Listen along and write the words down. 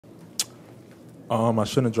I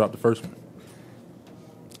shouldn't have dropped the first one,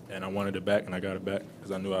 and I wanted it back, and I got it back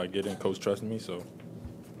because I knew I'd get it. And coach trusted me, so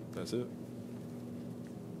that's it.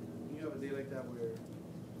 When you have a day like that where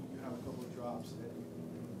you have a couple of drops,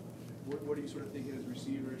 what are you sort of thinking as a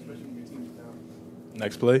receiver, especially when your team's down?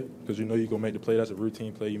 Next play, because you know you're going to make the play. That's a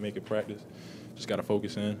routine play. You make it practice. Just got to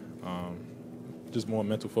focus in. Just more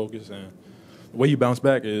mental focus. And the way you bounce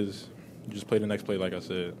back is you just play the next play, like I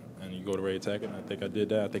said, and you go to ready attack it. And I think I did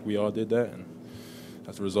that. I think we all did that, and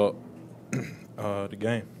that's the result of the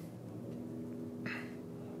game.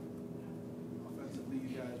 Offensively,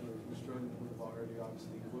 you guys were struggling with the ball early,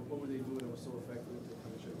 obviously. What were they doing that was so effective to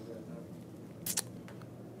kind of shut you guys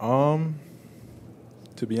down?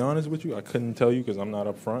 To be honest with you, I couldn't tell you because I'm not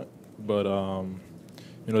up front. But,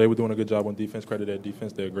 they were doing a good job on defense. Credit their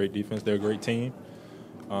defense. They're a great defense. They're a great team.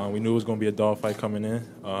 We knew it was going to be a dogfight coming in.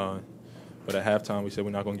 But at halftime, we said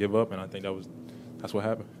we're not going to give up, and I think that's what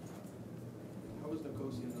happened. How was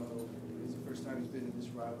N'Kosi? It's the first time he's been in this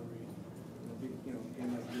rivalry, in a big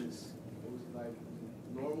game like this. What was it like?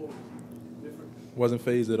 Normal? Was it different? Wasn't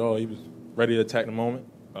phased at all. He was ready to attack the moment.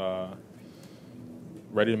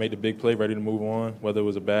 Ready to make the big play, ready to move on. Whether it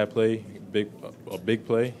was a bad play, a big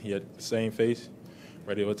play, he had the same face,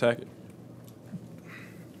 ready to attack it.